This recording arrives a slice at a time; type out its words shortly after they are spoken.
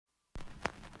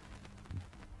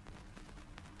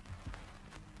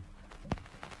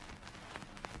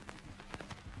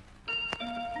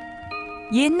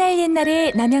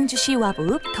옛날에 남양주시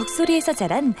와북 덕소리에서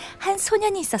자란 한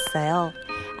소년이 있었어요.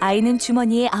 아이는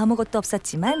주머니에 아무것도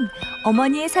없었지만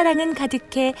어머니의 사랑은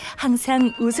가득해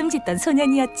항상 웃음 짓던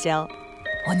소년이었죠.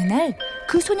 어느 날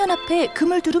그 소년 앞에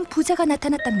금을 두른 부자가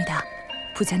나타났답니다.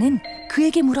 부자는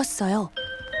그에게 물었어요.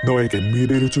 너에게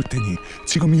미래를 줄 테니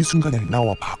지금 이 순간을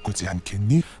나와 바꾸지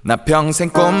않겠니? 나 평생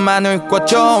꽃만을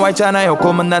꿨죠. 알잖아요.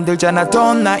 꿈은 난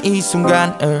들잖아도 나 이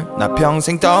순간을 나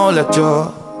평생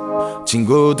떠올렸죠.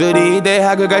 친구들이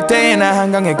대학을 갈 때 나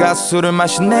한강에 가서 술을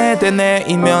마시네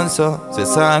되뇌이면서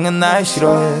세상은 날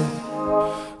싫어해.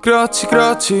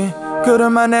 그렇지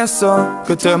그럴만 했어.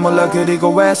 그때 몰라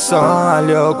그리고 왜서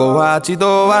하려고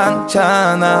하지도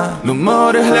않잖아.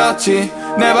 눈물을 흘렸지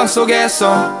내 방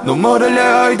속에서. 눈물을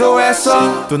흘려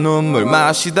의도했어. 또 눈물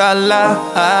맛이 달라.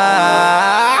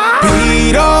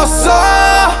 비로소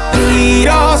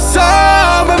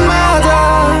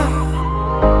밤마다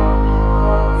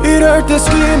이럴 때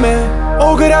스킴에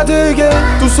오그라들게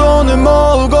두 손을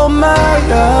모으고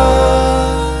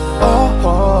말야.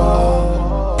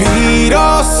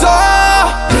 비로소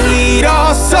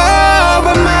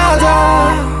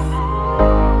밤마다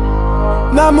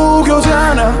나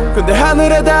무교잖아. 근데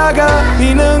하늘에다가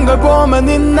비는 걸 보면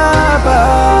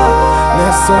있나봐.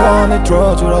 내 소원을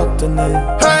들어줄 어떤 일.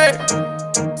 Hey!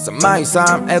 산마이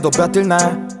삶에도 볕들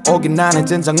날 오긴 나는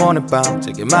젠장 오늘 밤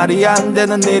제게 말이 안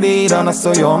되는 일이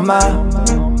일어났어요 엄마.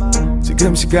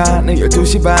 지금 시간은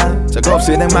 12시 반.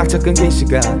 작업실 냉막차 끊긴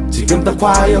시간. 지금 딱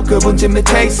화요 그분 집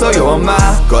밑에 있어요 엄마.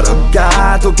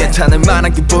 걸어가도 괜찮을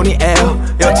만한 기분이에요.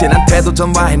 여친한테도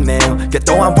전화했네요.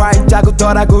 그동안 발자국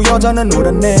더라고요. 저는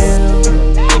울었네요.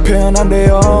 표현 안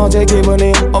돼요 제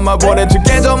기분이. 엄마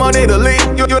보내줄게 저 머니를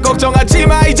걱정하지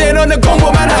마. 이제 너는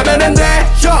공부만 하면 돼.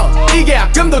 형 이게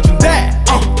약금도 준대.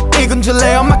 이건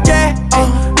줄래 엄마께.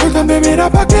 일단 비밀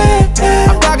아빠께.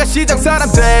 아빠가 시장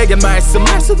사람들에게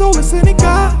말씀할 수도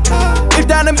있으니까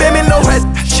일단은 비밀로 해.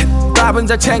 밥은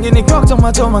잘 챙기니 걱정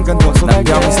마. 조만간 더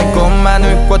쏟아게. 나 평생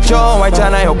꿈만을 꿨죠.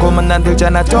 알잖아요. 꿈은 난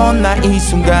들잖아도 나 이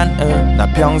순간을 나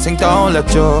평생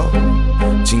떠올렸죠.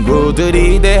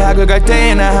 친구들이 대학을 갈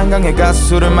때 나 한강에 가서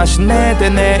술을 마시네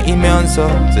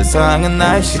되뇌이면서 세상은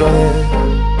날 싫어해.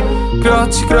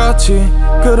 그렇지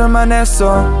그럴만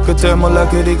했어. 그때 몰라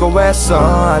그리고 왜서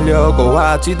하려고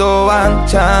하지도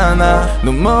않잖아.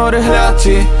 눈물을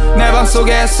흘렸지 내 방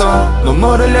속에서.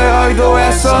 눈물을 흘려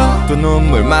의도했어. 또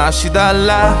눈물 맛이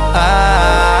달라.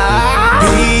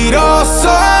 비로소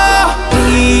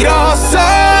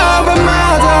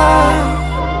밤마다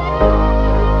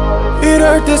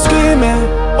이럴 때 스킴에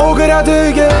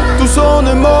오그라들게 두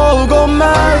손을 모으고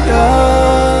말야.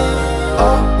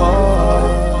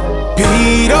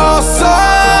 비로소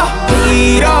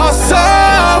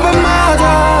밤마다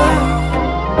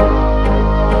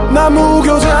나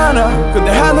무교잖아.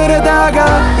 근데 하늘에다가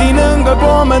비는 걸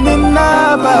보면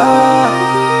있나봐.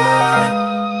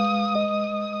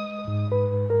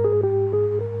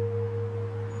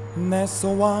 내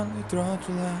소원을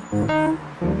들어줄래.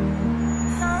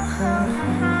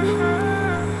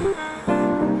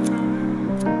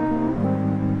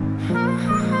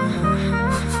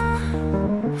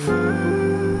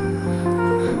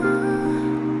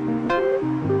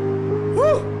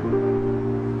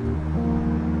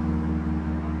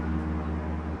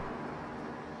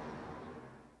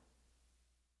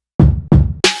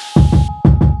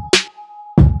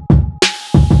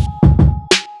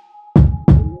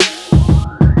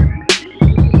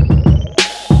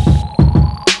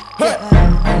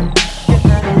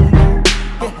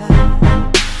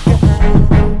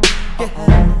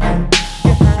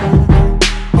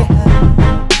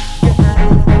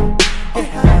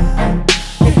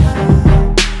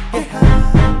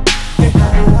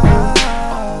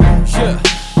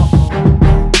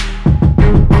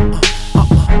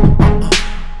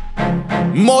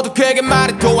 모두 그에게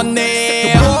말이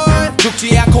도왔네.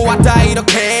 죽지 않고 왔다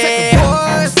이렇게.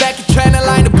 새끼 트레이너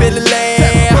라인을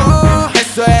빌릴래.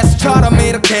 SOS처럼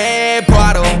이렇게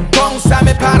바로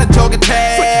 03에 파는 쪽에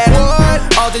태.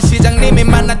 어제 시장님이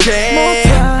만났대.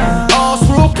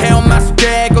 어수룩해 엄마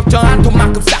속에 걱정 한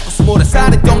통만큼 쌓고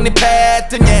 21살에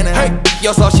독립했던 얘는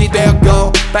 6이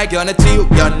되었고 발견했지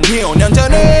우연히 5년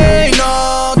전에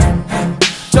너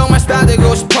정말 스타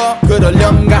되고 싶어.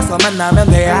 그러려면 가서 만나면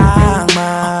돼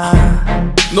아마.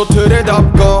 노트를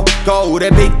덮고 거울에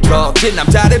비춰진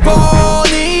남자를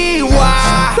보니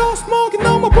와. 스모키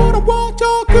너무 부러워.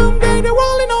 조금 내려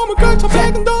원리 너무 걸쳐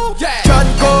백은도.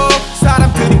 전국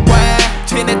사람들이 왜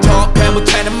친해져 그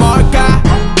못해는 뭘까.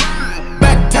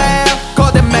 메테오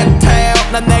거대 메테오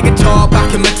난 내게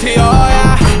처박힌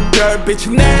메테오야.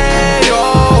 별빛이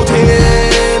내려오지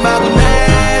마구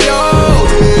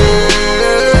내려오지.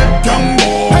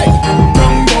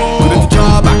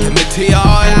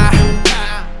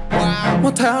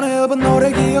 못하는 일본 노래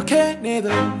기억해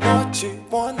니들 멋지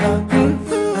원나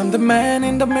I'm the man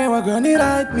in the mirror girl you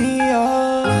light me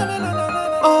up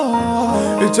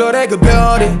 1절의 그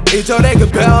별이 2절의 그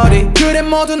별이 그래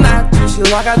모두 낫지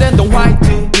실화가 된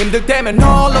동화있지 힘들 때면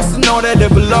홀로 쓴 노래를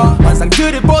불러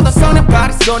환상들을 보던 소년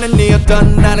파리 손은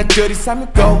니었던 나는 그리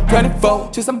 365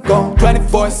 24 730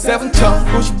 24/7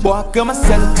 1095 그만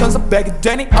셀러 1400이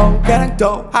되니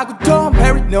가랑도 하고 또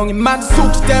메리 명이 만든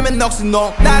숙지 때문에 넋이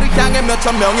나를 향해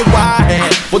몇천 명이 와해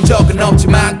본 적은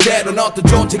없지만 때론 어떤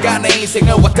존재가 내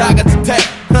인생을 왔다 갔을 테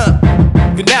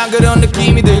그냥 그런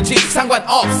느낌이 들지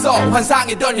상관없어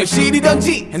환상이던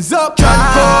현실이던지 Hands up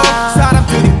high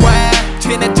사람들이 왜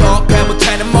친해져 그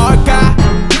못해는 뭘까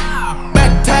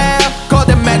메테오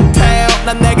거대 메테오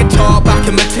난 내게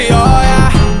처박힌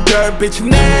메테오야 별빛이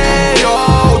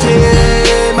내려오지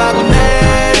마구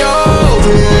내려오지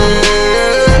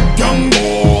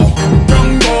경고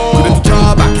그래도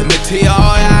처박힌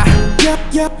메테오야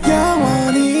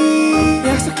영원히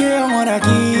약속해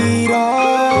영원하기로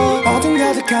어둠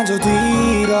가득한 저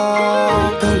뒤로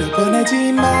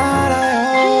돌려보내지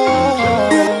말아요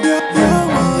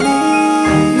영원히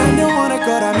난 영원할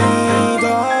거라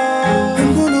믿어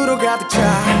흥분으로 가득 차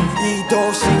이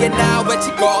도시에 나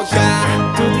외칠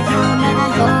거야 드디어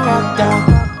내가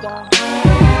열었다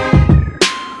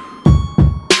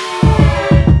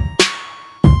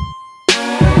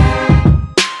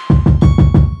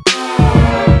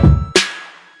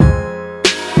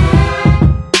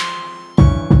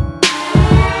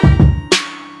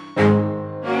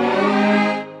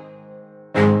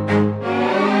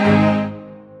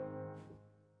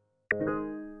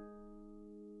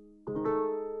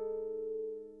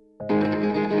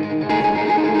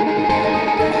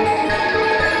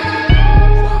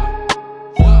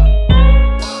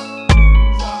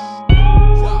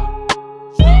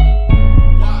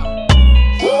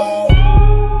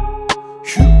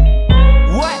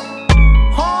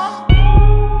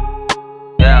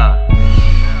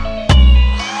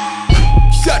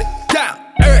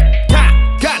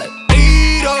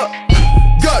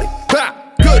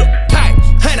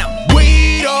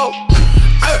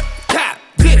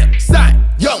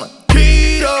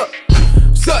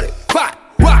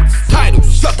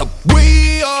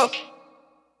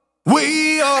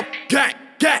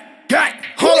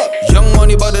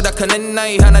영원히 버르락하는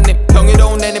나의 하나님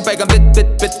경이로운 내님 빨간 빛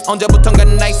언제부턴가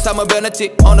나의 삶을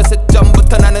변했지 어느새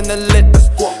전부터 나는 늘 lit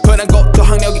흔한 것도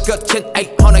학력이 끝인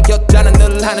허나겼잖아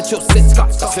늘 하는 추신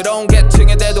스스러운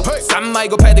계층에 대도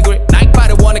쌈마이고 패디그리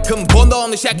나이파를 원해 근본도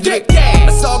없는 샤키들이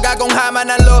낯서 가공하만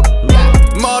한 룹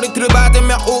머리들을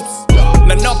받으며 웁스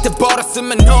난 억대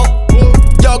벌었으면 후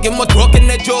여기 못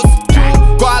들어오겠네 주스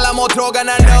꽈라 못 들어가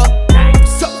난 너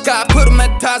섞아 푸른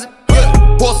메타즈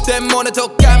보스 때문에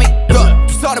독감이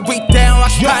두 손을 위대한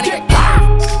락스파니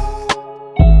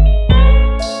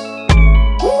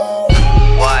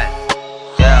What?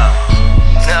 Yeah.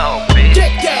 No, bitch.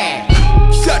 yeah.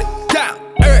 Shut it down.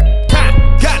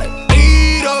 가는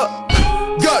이로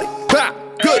거리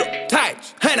밖으로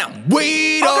타이즈 해나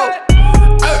위로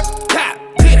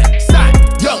탑티는 사이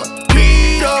영은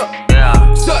길어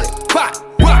소리 팍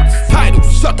파이도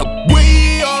셔터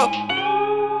위로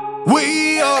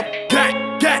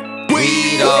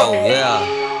Weedo, yeah.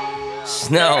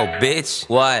 Snow, bitch.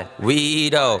 What?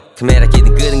 Weedo. 카메라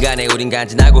끼든 끄든 간에 우린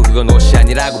간지나고 그건 옷이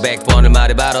아니라고 100번을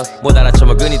말해봐도 못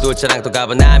알아쳐먹으니 돌차랑 또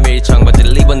가봐 남일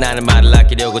청바지를 입어 나는 말을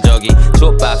아끼려고 저기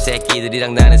족밥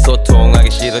새끼들이랑 나는 소통하기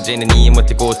싫어지는 이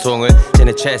못의 고통을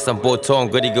쟤네 최선 보통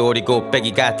그리고 우리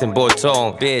곱빼기 같은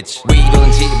보통 bitch.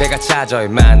 Weedo는 집에가 찾아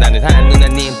임마 나는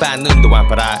한눈아님 반눈도 안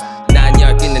팔아 난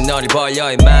열띤 너를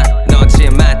벌려 임마 넌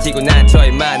칠만 튀고 난 쳐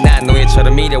임마 난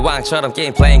노예처럼 미래왕처럼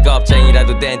게임 플레잉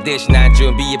겁쟁이라도 된 듯이 난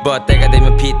준비해봐 때가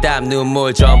되면 피땀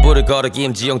눈물 전부를 걸어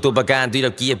김지영 도박 안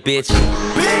뒤럽기에 bitch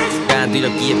안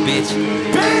뒤럽기에 bitch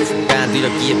안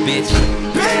뒤럽기에 bitch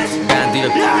안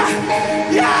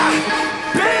뒤럽기에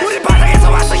우리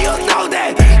바닥에서 왔어 you know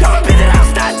that 형은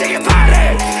비들하우스 난 되게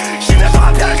빨리 10년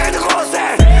동안 별을 가는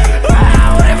곳에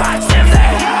우리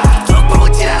반침대 쭉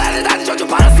보고 지랄하는 나는 전주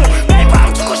받았어 매일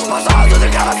밤 죽고 싶어서 눈을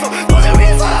감았어 너를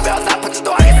위해서라면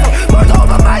나쁘지도 않겠어 뭘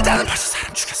너만 많이 나는 벌써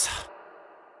사람 죽였어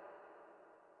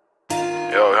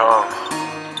Yo, young,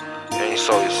 you ain't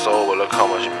sold your soul, but look how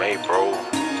much you made, bro.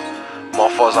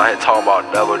 Motherfuckers out here talking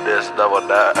about double this, double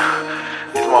that.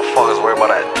 These motherfuckers worry about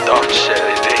that dumb shit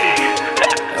they did.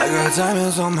 I got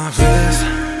diamonds on my wrist,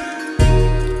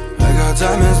 I got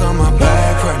diamonds on my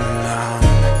back right now.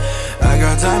 I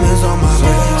got diamonds on my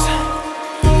wrist,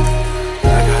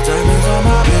 I got diamonds on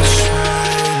my wrist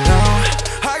right now.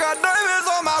 I got diamonds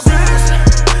on my wrist,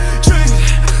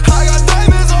 I got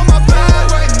diamonds on my back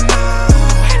right now.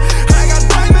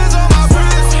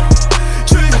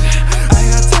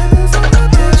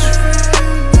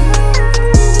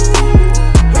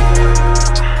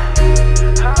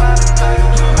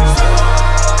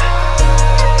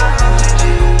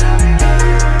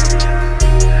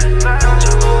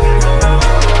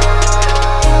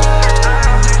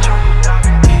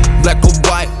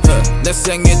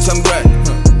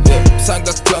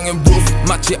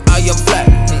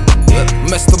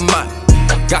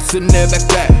 sitting there back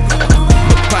there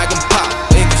밝은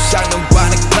팝 인구 샹는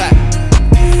관의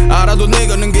클랩 알아도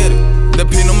내거는 기름 내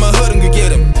피눈물 흐른 그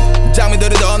기름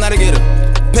장미들이 더 나를 기름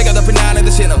배가 덮인 안에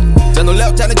드 신호 자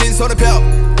놀랍잖은 진솔의 표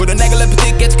부른 내가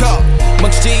랩이 겠지 커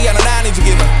멈추지 않아 난 이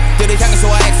죽임을 들을 향해서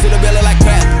X를 빌려 like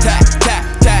crap tap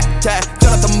tap tap tap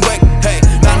전화통 break hey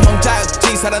난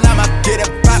혼자였지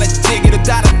살아남았기를 바랬지기를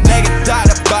따라 내게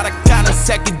따라 바라가는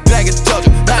새끼들에게 져줘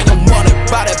난 영원을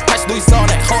바래 다시도 이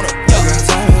손에 혼을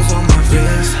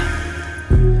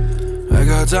I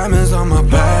got diamonds on my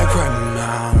back right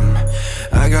now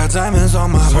I got diamonds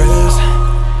on my wrist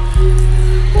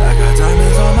I got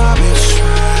diamonds on my bitch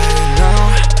right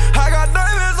now I got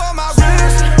diamonds on my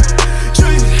wrist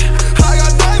I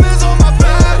got diamonds on my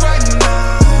back right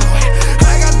now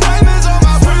I got diamonds on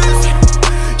my wrist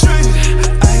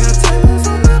I got diamonds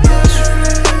on my bitch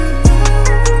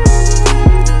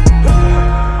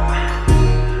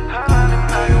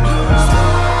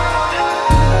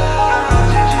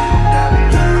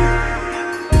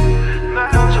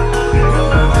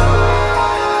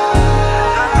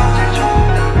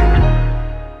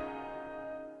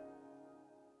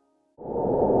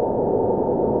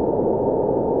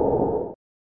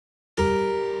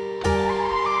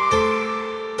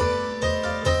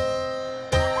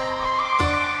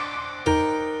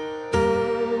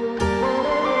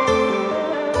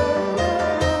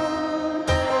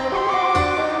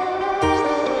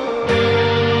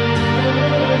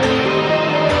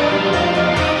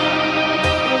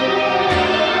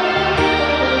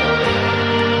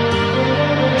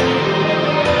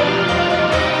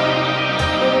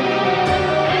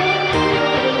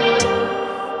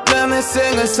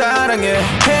사랑해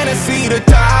헤네시를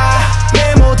다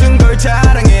내 모든 걸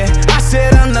자랑해 I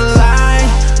said on the line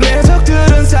내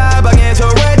적들은 사방에 저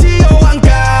라디오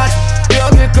안까지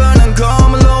여길 꺼낸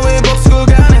거물로 이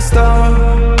복수간의 star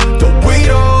더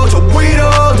위로 더 위로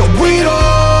더 위로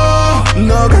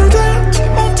너가 닿지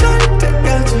못할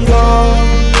때까지 더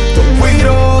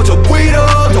위로 더 위로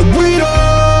더 위로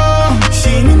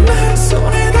신이 날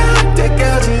손에 닿을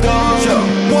때까지 더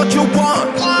What you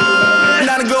want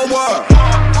나는 go world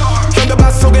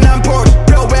현대바 속에 난 Porsche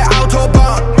뼈에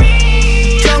autobahn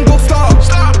전국 stop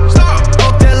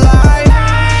억대 life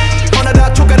어느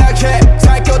다 촉각해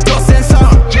살겨도 센서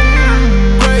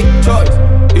Great choice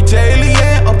이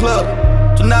제일리에 upload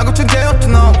전화 고친 개업도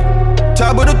너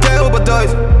잡으러 돼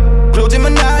overdose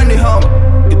그러지만 난 네 homie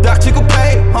이 닥치고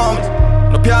pay homies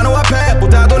너 피아노 앞에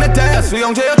보다도 내 대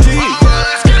수영제였지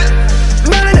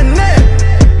나는 내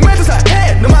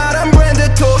매주사해 너 말한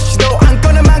브랜드 도시도 안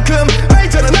꺼낼 만큼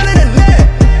알잖아 나는 내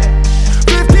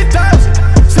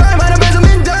 50,000 살만한 배송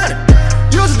민단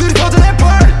요즘들이 터져내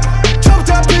party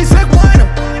초부터 피색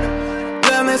와인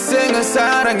내 메싱을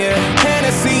사랑해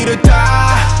헤네시를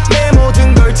다 내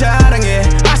모든 걸 자랑해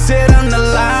I said on the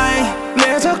line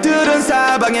내 적들은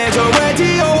사방에 저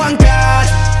라디오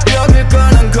안까지 여길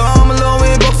꺼낸 거물로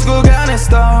이 복수구간의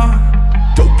star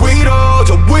더 위로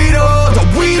더 위로 더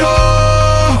위로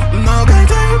너가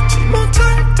닿지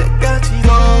못할 때까지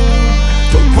더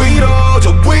위로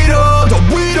더 위로 더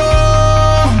위로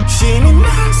신이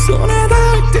날 손에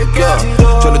닿을 때까지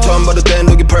더 저는 처음 받을 땐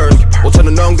여기 purse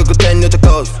 5,000원 넘겨 그땐 여자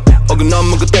것 어긋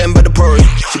넘은 그땐 better purse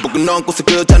 15분 넘고서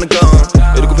끝자는 건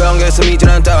이러고 병에서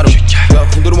미진한 따름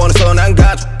힘들어 원해서 난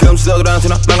가져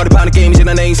금수저들한테나 망아리 파는 게임이지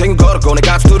난 내 인생을 걸었고 내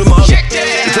가족들을 먹여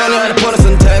전에 하나뿐인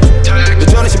선택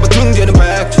여전히 씹어 둥지는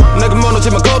백 내가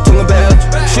무너지만 고통은 백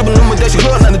씹은 눈물 대신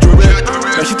흘러나는 drip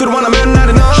난 시도를 원하면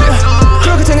나를 넣어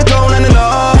그렇게 생각도 나는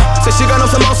너 3시간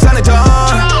없어 못 사네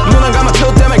눈안 감아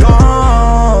쳐 때문에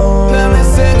gone 난 내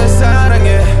생을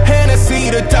사랑해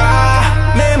헤네시를 다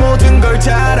내 모든 걸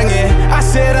자랑해 I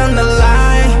said on the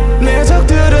line 내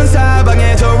적들은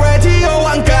사방에 저 라디오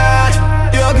안까지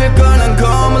여길 꺼낸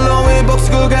거물로 이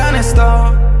복수구간의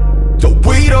star 더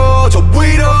위로 더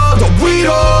위로 더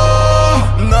위로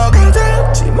너가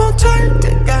닿지 못할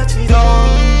때까지 더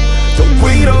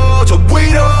위로 더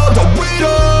위로 더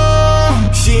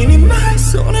위로 신이 날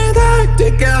손에 닿을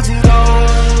때까지 더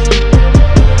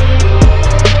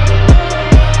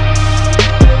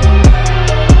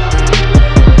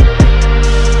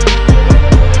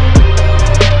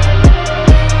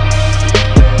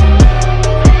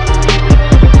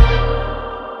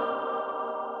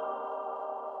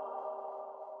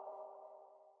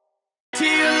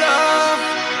Dearlove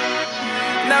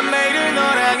난 매일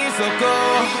너랑 있었고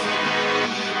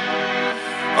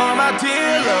Oh my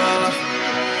Dearlove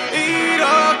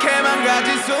이렇게만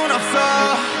가질 순 없어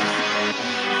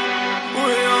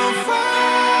We're on fire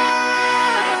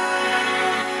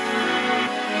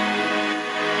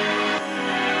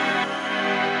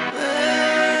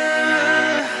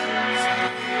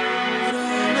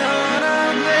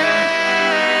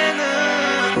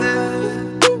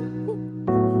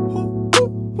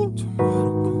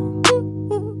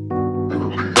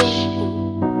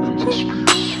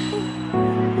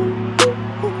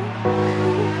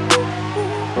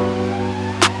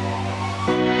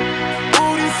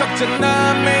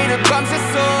있잖아 매일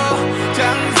밤새서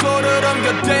장소를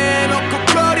옮겨 대놓고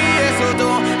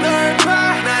거리에서도 널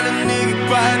봐 나는 네게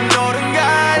과연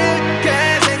옳은가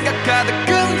이렇게 생각하다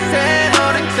금세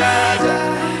너를 찾아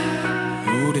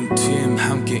우린 팀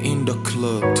함께 in the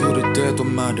club 들을 때도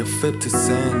말야 50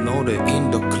 cent 노래 in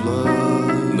the club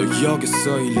너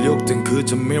여기서 일욕된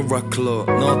그저 miracle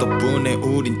너 덕분에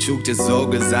우린 축제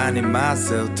속을 아닌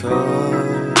myself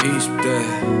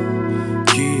 20대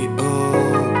기억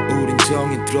우린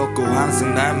정이 들었고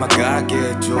항상 날 막아게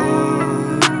해줘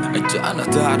알잖아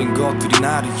다른 것들이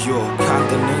나를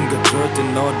욕한다는 걸 절대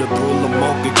너를 불러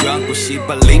목을 감고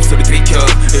씨발 립소리 비켜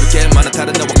이렇게 많아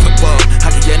다른 너와 컵업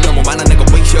하기엔 너무 많아 내가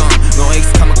위험 너의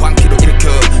익숙함은 광기로 일으켜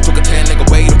똑같아 내가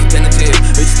왜 이렇게 되는지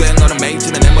일치된 너랑 매일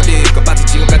지내 내 머리 껍바지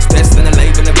지금까지 됐을 때는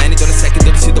레이블의 매니저는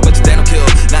새끼들이 시도해도 대놓고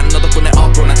나는 너 덕분에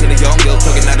업으로 나지는 연결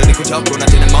덕에 나를 잊고 적고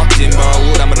나지는 멋진 뭐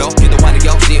우람을 얻기도 하는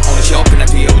역시 오늘 쇼핑 난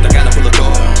뒤에 오다가 나 불러도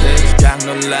강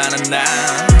놀라는 나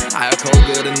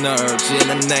알코올 그런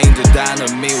널지는 네임들 다 널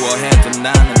미워해도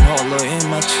나는 홀로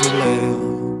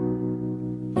입맞출래요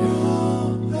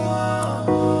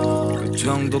그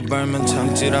정도 벌면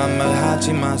참지란 말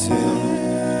하지 마세요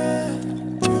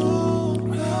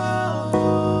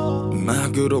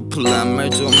음악으로 풀란 말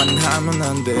좀만 하면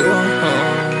안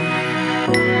돼요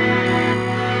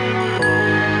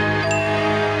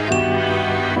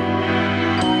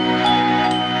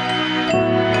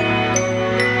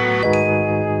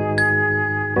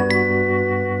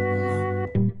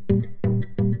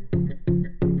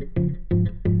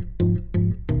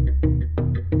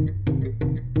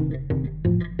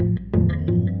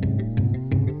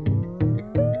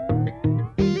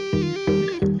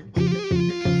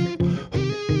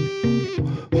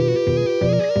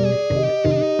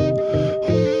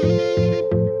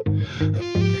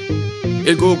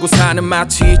사는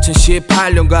마치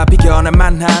 2018년과 비견할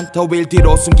만한 더위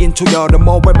뒤로 숨긴 초여름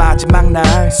 5월 마지막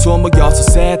날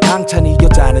 26세 당찬이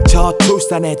여자는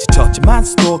저출산에 지쳤지만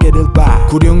스토게를 봐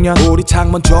 96년 우리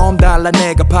창문 좀 달라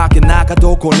내가 밖에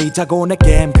나가도 곤히 자고 내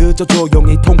게임 그저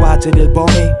조용히 통과제를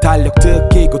보니 달력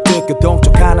듣기고 듣고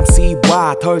동쪽 하남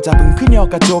C와 덜 잡은 그녀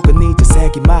가족은 이제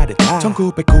세기 말이다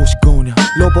 1999년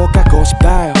로봇 갖고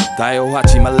싶다요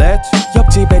다요하지만 렛츠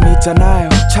옆집엔 있잖아요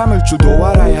참을 줄도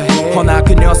알아야 해 허나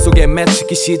그녀 속에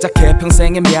맺히기 시작해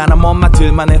평생의 미안함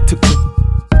엄마들만의 특징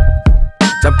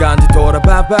잠깐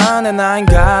뒤돌아봐봐 내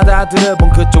나인가 다들 본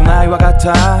그쪽 나이와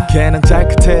같아 걔는 잘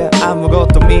끝에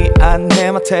아무것도 미안해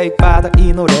My take 받아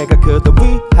이 노래가 그도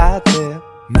위하대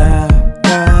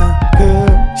나가 그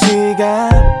시간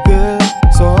그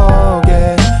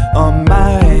속에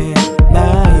엄마의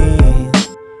나이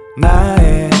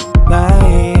나의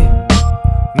나이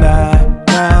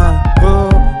나가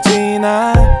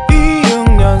후지나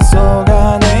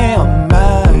속안에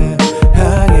엄마를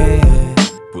향해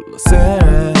불러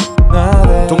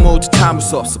세레나데 도무지 참을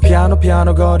수 없어 피아노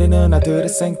거리는 아들의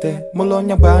생때 물론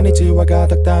양반이지와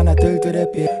가닥단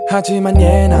아들들의 피 하지만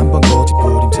얘는 한번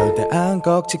고집부림 절대 안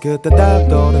꺾지 그때 딱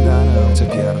떠오른다는 어제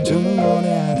피아노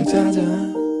주문의 아들 자자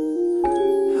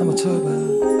한번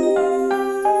쳐봐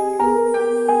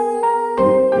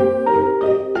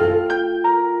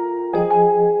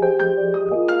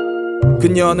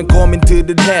그녀는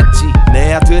고민들을 했지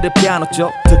내 아들의 피아노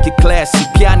쪽 특히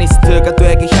클래식 피아니스트가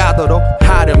되게 하도록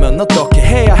하려면 어떻게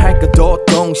해야 할까도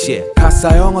동시에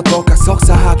가사 영어도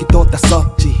각석사하기도 다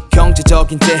썼지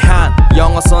경제적인 제한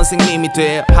영어 선생님이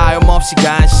돼 하염없이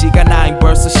간 시간 나인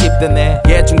벌써 10대네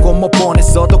예중고 못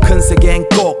보냈어도 큰 세계엔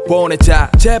꼭 보내자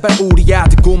제발 우리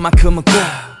아들 꿈만큼은 꼭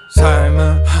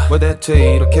삶은 왜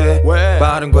대체 이렇게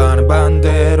빠른과는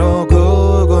반대로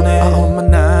굳건해 엄마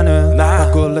나는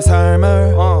바꿀래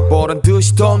삶을 보란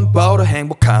듯이 돈 벌어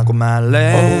행복하고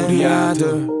말래 우리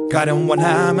아들 가령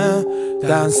원하면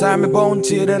다른 삶의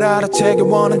본질을 알아채길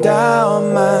원한다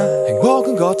엄마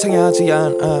행복은 거창하지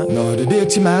않아 너를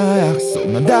잃지 마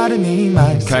약속만 다른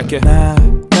이말 갈게 나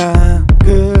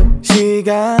그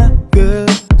시간 그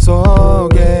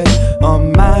속에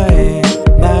엄마의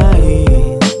나이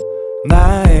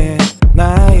나의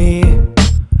나이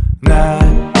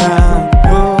나랑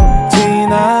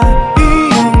후지나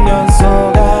 2학년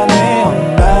속안에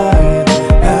엄마를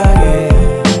향해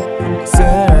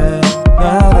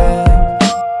세레나데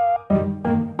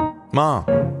마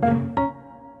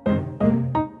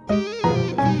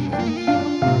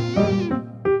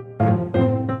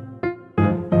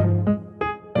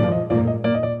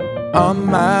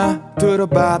엄마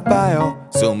들어봐봐요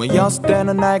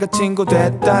 26대는 나이가 친구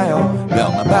됐다요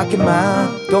명만 밖에만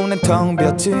동네 텅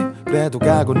비었지 그래도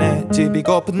가고 내 집이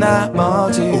고픈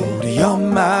나머지 우리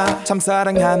엄마 참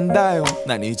사랑한다요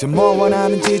난 이제 뭐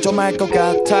원하는지 좀 알 것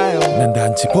같아요 난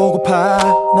단지 보고파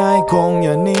나의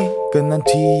공연이 끝난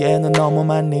뒤에는 너무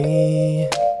많이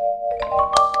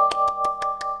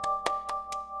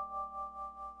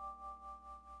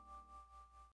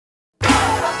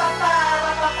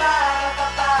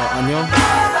안녕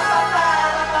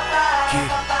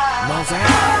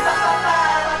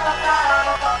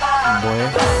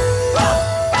뭐해?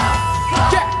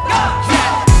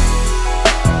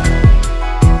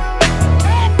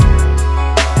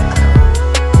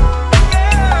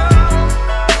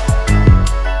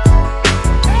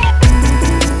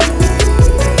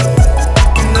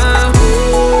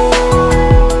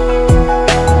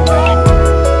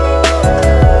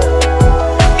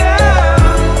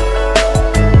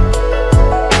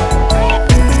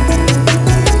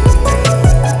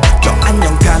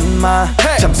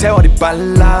 참 세월이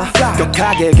빨라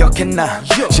격하게 기억했나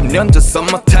 10년 전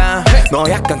썸머타임 너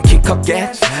약간 키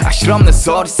컸겠지 아 실없는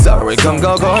소리 sorry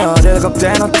검거고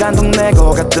 17대 너 단독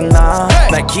내고 갔던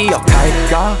날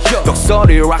기억할까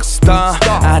독소리 락스타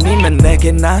아니면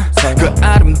내게 난 그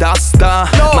아름다운 스타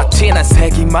마치 난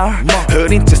세기말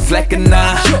흐린 채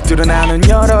슬랙했나 드러나는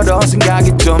여러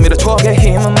생각이 좀 이래 촉의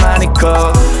힘은 많이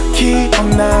커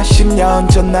기억나 10년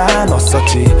전 난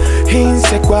없었지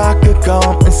흰색과 그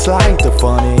검은 슬라이드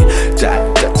funny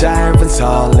짧은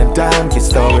설렘 담긴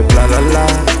스토리 블라라라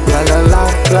블라라라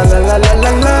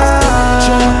블라라라라라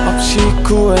좀 없이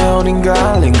구해오린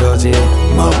갈린 거지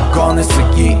먹고 내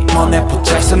쓰기 너네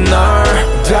포착해서 널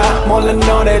다 몰라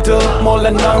너네도 몰라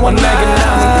널 내게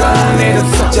남은 건 내 이름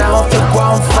숫자 없다고 1, 5,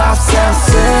 7,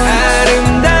 6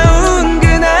 아름다운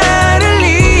그날을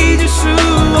잊을 수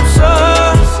없어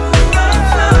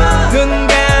눈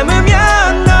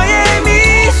감으면 너의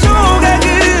미소가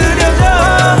그려져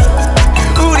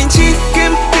우린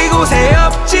지금 이곳에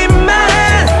없지만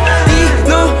이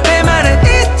노래만은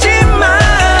있지만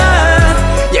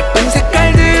예쁜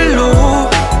색깔들로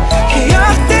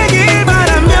기억되길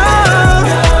바라며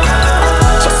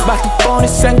저 스마트폰이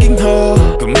생긴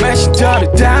후 그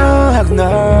메시지를 다운하고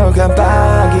널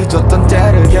깜빡 잊었던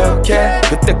때를 기억해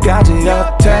그때까지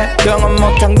여태 경험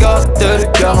못한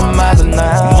것들을 경험하던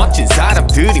나 멋진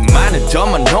사람들이 많은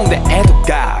저만 홍대에도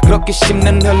가 그렇게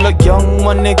 10년 흘러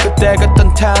영원히 그때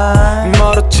같던 타임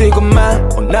멀어지고만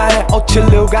나의 옷을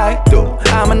누가 해도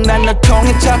아마 난 널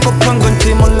통해 찾고픈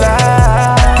건지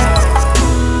몰라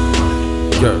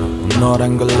Girl,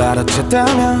 너란 걸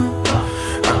알아챘다면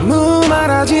아무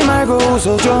말하지 말고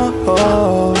웃어줘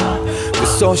그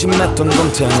소심했던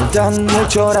동생을 단일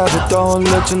초라도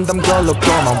떠올려준단 걸로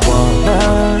고마워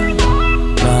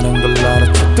나는 걸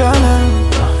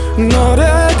알아챘다면 너를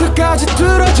끝까지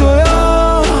들어줘요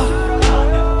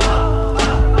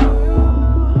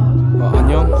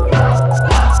안녕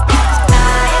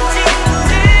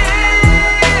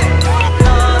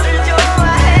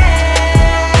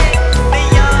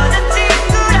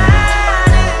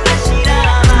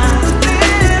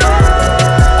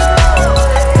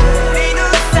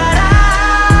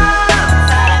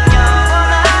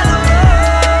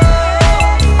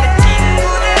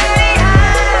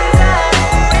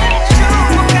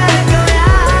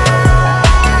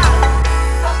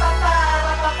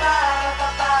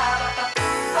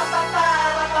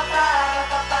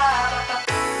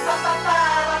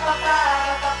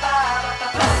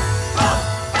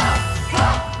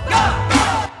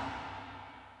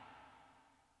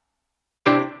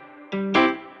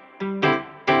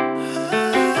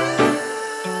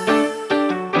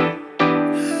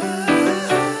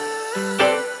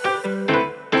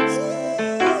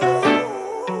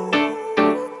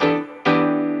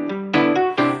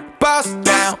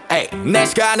내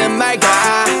시간은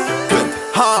맑아 근데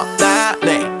허나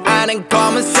내 안엔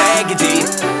검은색이지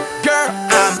Girl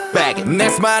I'm back 내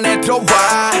숨 안에 들어와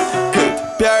그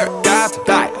별 같은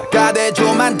나이가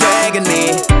돼주면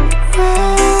되겠니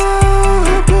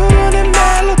부르는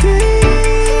멜로디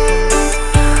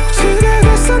지게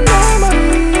됐어 내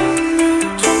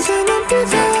머리 정신 없게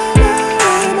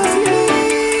내 모습이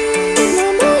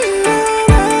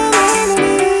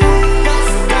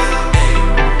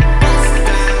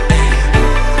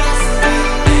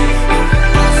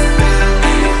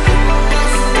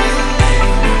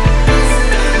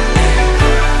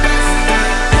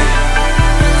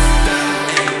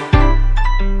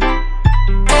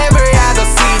Every other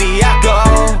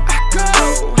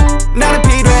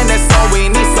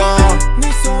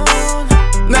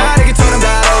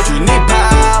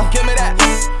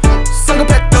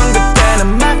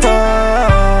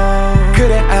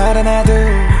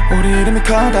이미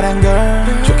커다란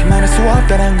걸 좋기만 할 수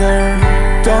없다란 걸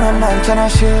또 난 많잖아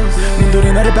shoes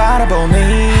님들이 너를 바라보니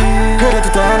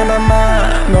그래도 더는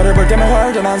밤만 너를 볼 때만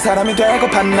홀전한 사람이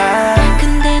되고파 난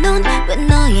근데 넌 왜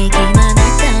너 얘기만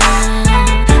할까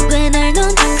왜 날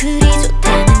넌 그리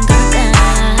좋다는 걸까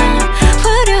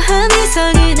화려한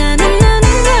이상이 나는 걸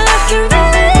You're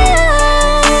right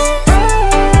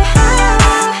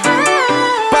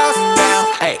Boss down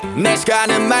ay, 내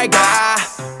시간은 맑아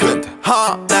근데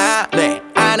허나 내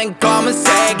안엔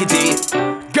검은색이지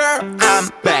Girl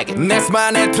I'm back 내 숨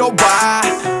안에 들어와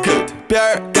그대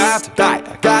별값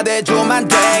다이아가 돼주면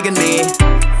되겠니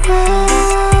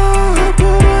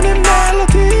부르는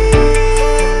멜로디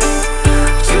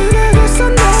지나갔어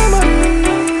내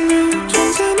머리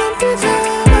존재 눈빛에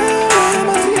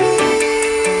말하지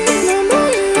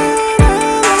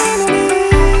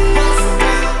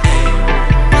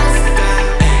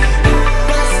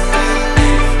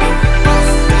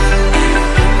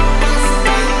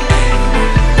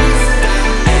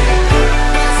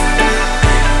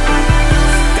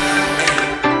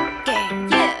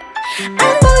내 안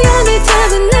보여 네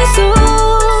작은 내 손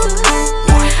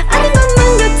아닌 것만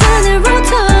같아 내 raw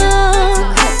talk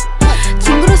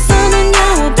친구로서는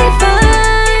yeah we'll be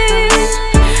fine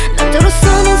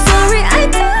남자로서는 sorry I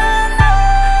don't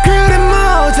know 그래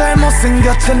뭐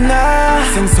잘못생겼잖아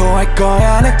생소할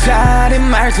거야 내 차린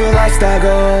말투 라이프스타고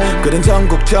그런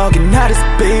전국적인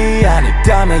아리스비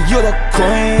아니다면 you're the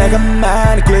queen 내가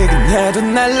많이 quick은 해도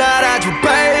날 알아줘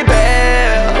baby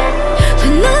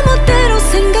왜 나 멋대로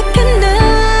생각했나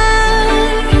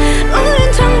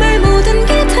우린 정말 모든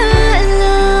게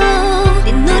달라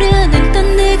네 노래 안에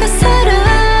딴 내가 살아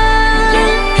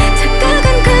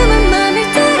착각은 그만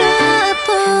맘을 따라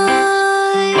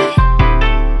boy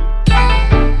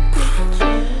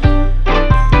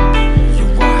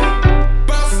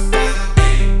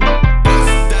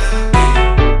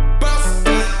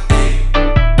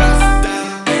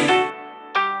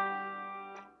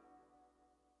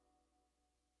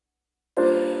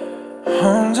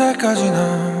언제까지나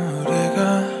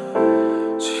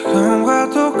우리가 지금과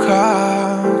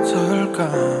똑같을까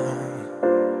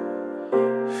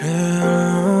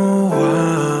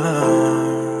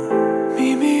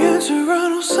Maybe it's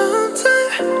around or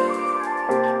sometime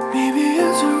Maybe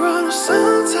it's around or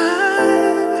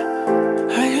sometime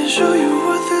I can show you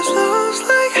what this love's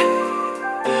like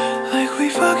we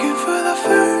fucking for the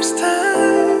first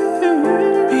time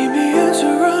Maybe it's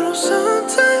around or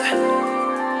sometime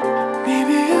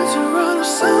Maybe it's around or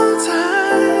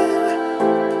sometime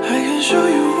I can show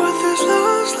you what this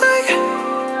love's like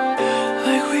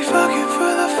we fucking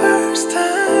for the first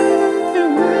time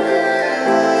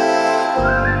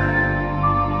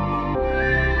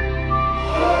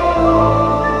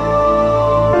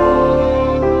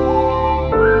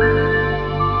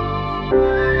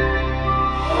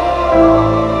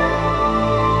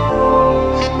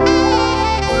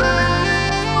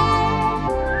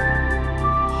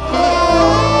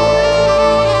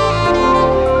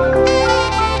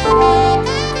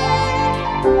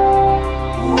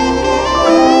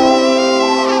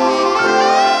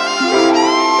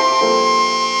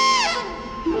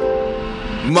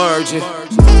merge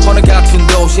어느 같은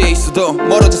도시에 있어도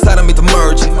멀어진 사람이 더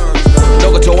merge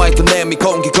너가 좋아했던 내미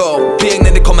공기고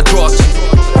비행내 내 것만 들었지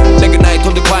내가 나의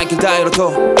돈들 과잉길 다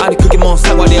잃어도 아니 그게 뭔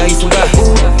상관이야 이 순간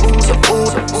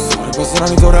소리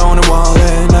벗어나니 돌아오는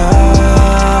원래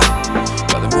나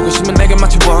다들 보고싶으면 내게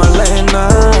마치 원래 나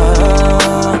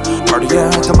파티에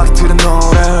한잔 막 들은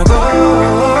노래도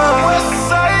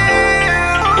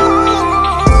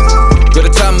그래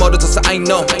참 멀어져서 I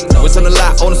know 왼손은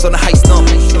lie 오른손은 high snow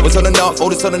왼손은 너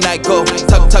오른손은 나 있고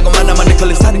타고타고만 나만 내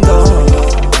걸린 산인 거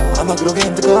아마 그러게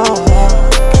힘들고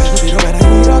그래도 뒤로가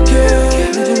난 이렇게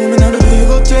이제 몸이 나를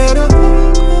비고 때려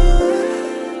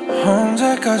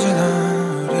언제까지나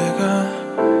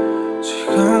우리가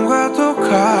지금과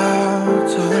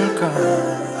똑같을까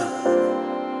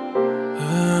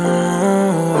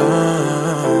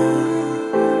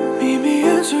Maybe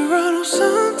it's around or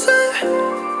sometime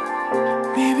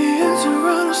Maybe it's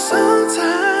around or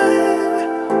sometime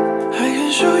I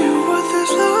can show you what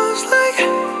this love's like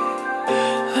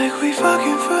we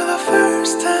fucking for the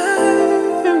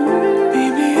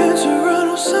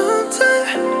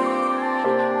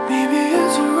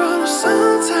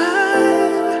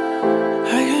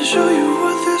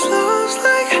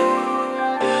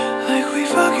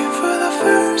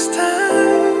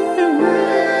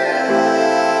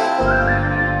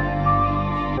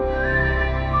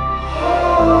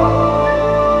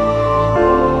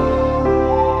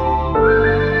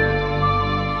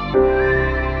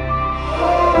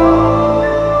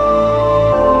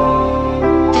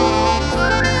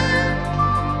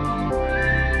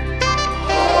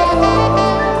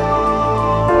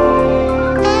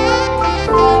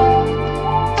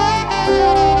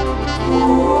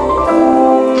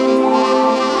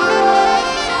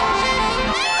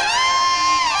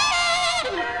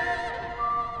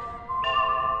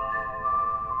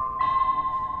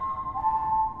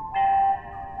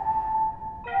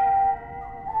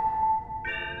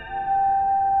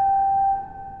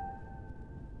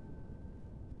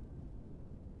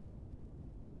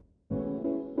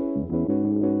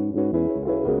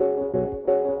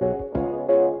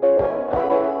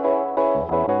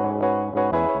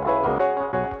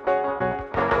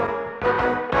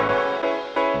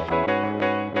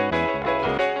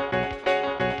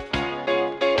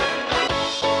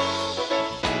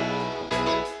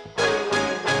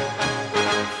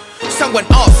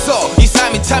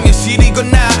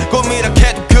현실이거나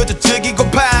꿈이라해도 그저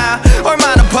즐기고파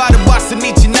얼마나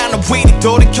바라왔으니 지난 후일이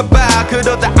돌이켜봐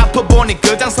그러다 아파보니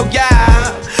그 장소야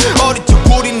어릴 적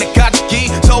우린 내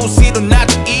가족이 서울시로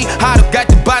나중이 하루 갈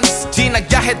때 반드시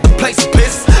지나야 했던 place of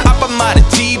peace 아빠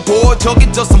말했지 보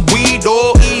저기 저 산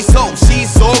위로 이속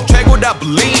시속 최고라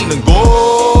불리는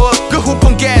곳 그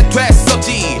후폰 게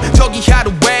됐었지 저기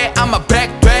하루에 아마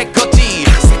 100 됐겠지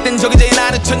학생 저기 제일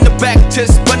나는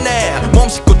 1670번에 몸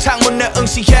씻고 창문을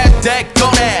응시해야 될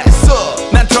거네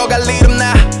난 들어갈 일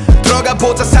없나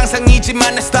들어가보자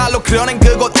상상이지만 내 스타일로 그려낸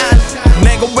그곳 안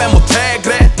내가 왜 못해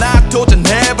그래 나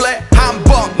도전해볼래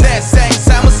한번 내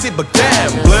생삼은 씨발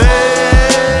gambling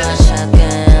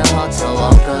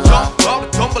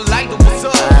Don't be like the what's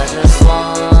up I just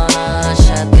wanna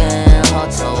check in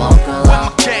hotel walker when my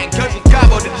king 결국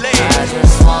가버릴래 I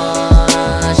just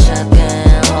wanna check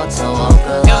in hotel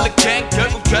walker 일리 king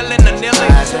결국 결례는 일리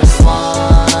I just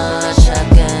wanna check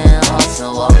in hotel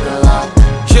walker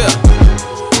yeah.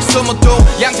 수모동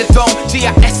양재동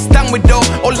지하 S당 위로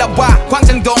올라와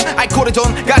광장동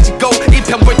알코올존 가지고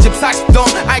이편물집 40동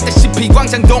알다시피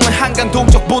광장동은 한강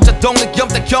동쪽 부자동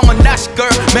염탁형은 나시걸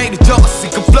매일 적었을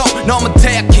그 flow 너무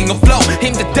태양 king of flow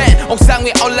힘들 땐 옥상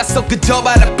위에 올라서 그저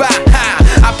바라봐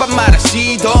아빠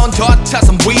말하시던 저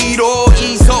차선 위로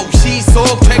이속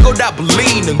시속 최고라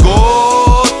불리는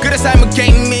곳 그래 삶은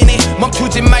게임이니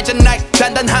멈추지 말자 날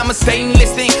단단함은 staying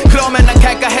listening 그러면 난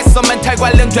갈까 했어 멘탈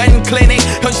관련된 클리닉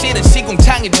현실은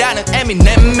시궁창이라는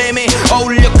에미넴 밈이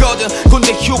어울렸거든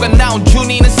군대 휴가 나온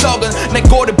준이는 썩은 내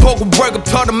꼴을 보고 월급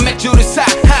털은 맥주를 사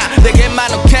내게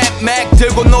만원 캡맥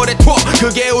들고 노래 투어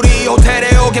그게 우리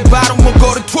호텔에 오게 바로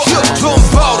문고리 투어 좀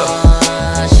보러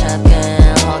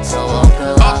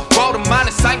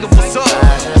보러만의 사인 거 what's up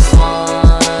I just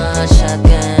wanna check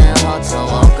in hotel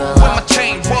walker with my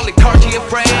chain Wally Cartier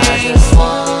frame I just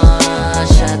wanna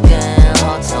check in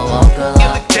hotel walker in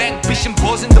the gang vision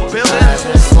boys in the building I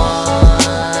just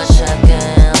wanna check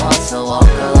in hotel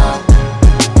walker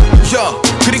Yo,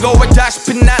 그리고 왜 다시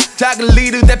빛나 작은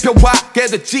리드 대표하게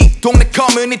됐지 동네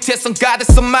커뮤니티에서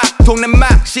가득서 막 동네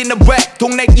막 시내외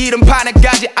동네 이름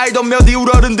판에까지 알던 몇 이후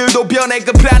어른들도 변해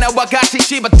그 플라나와 같이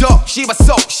시바 덕 시바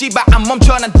속 시바 안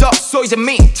멈춰 난 덕 소 이제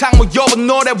미 창모 여본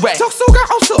노래 왜 적소가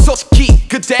없어 솔직히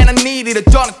그때는 일이를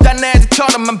떠났단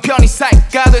애들처럼만 편히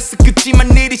살까 됐어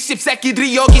그치만 일이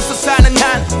씹새끼들이 여기서 사는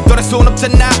한 너랄 순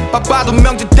없잖아 바빠도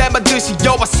명절 때 받듯이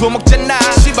여와 술 먹잖아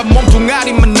시바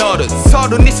몸뚱아리만 어른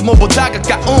서른 있으면보다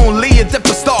가까운 리에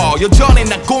대표 스타 여전히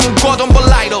난 꿈은 꿔던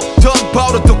볼라이도 돈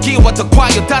벌어 또 키워 더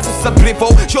과연 5살 브리포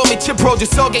쇼미치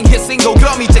프로듀서갱 히싱고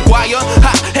그럼 이제 과연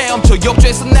헤엄쳐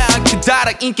욕조에서 난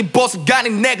기다려 인기 보석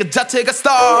아닌 내가 자체가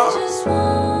스타 I just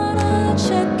wanna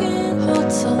check in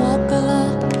hotel walker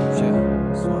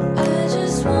I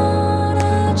just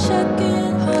wanna check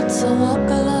in hotel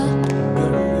walker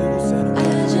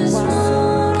I just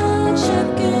wanna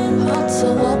check in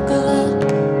hotel walker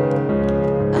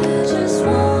I just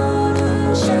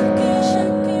wanna check in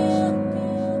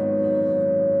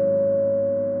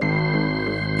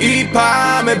이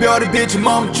밤의 별이 빛을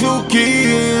멈추길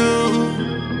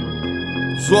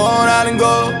소원하는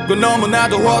것 그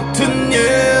너무나도 허튼 일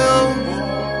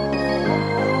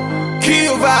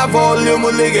키워봐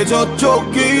볼륨을 이게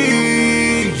저쪽이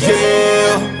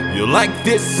Yeah You like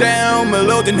this sound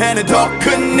멜로디는 해내 더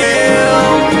큰 일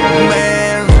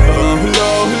Man 흘러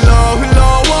흘러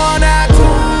흘러 원하던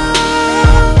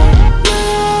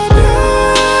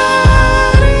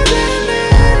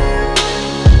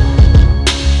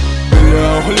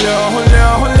흘려 흘려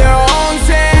흘려 흘려 온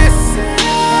세상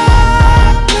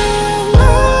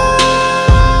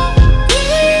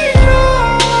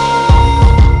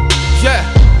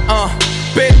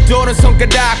빛도는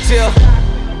손가락질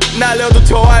날려도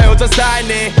좋아요 저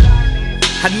사이니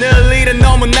하늘 일은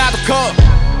너무나도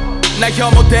커나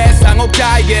혐오 대상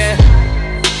옷가이게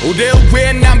우릴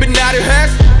위해 난 빛나려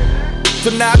했어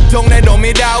저나 동네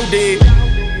놈이라우디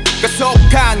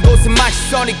속한 곳은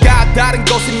맛있으니까 다른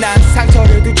곳은 난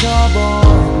상처를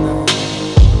뒤져본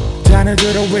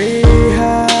자네들을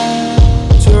위한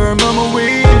젊음을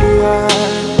위한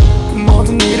그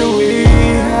모든 일을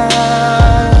위한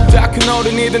다 큰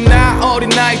어른이든 나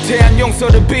어린아이 태안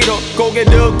용서를 빌어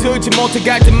고개를 들지 못해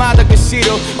갈 때마다 그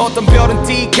시려 어떤 별은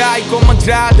띠가 있고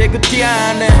먼지라대 그 띠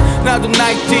안에 나도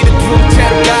나의 띠를 두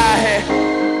채로 가해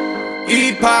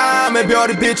이 밤의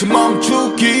별이 빛을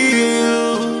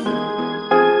멈추길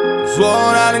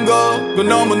소원하는 것 그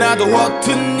너무나도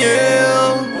허튼 일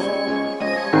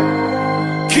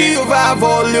키워봐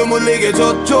볼륨을 이게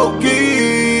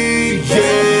저쪽이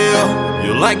Yeah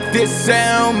You like this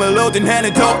sound 멜로디는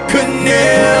해내 더 큰 일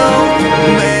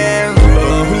Man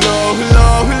흘러 흘러 흘러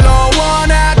흘러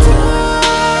원하던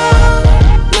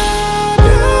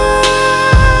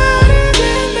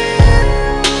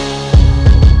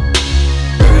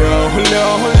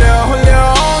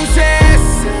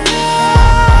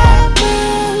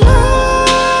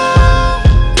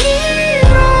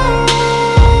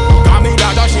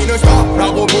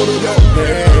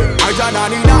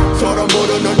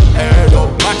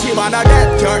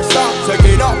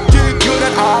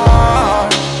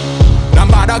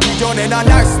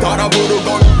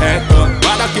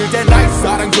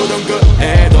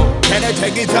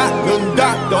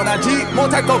자는다 떠나지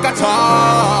못할 것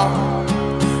같아.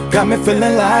 Got me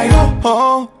feeling like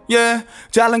oh yeah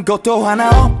잘난 것도 하나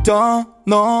없던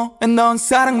너에 넌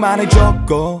사랑만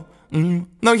해줬고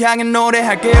너 향해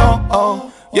노래할게요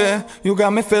oh yeah you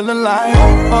got me feeling like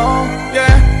oh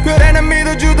yeah 그래 난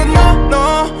믿어주던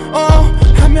너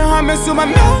하면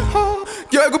수만 명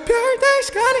결국 별될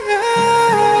시간이야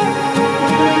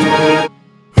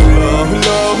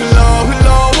흘러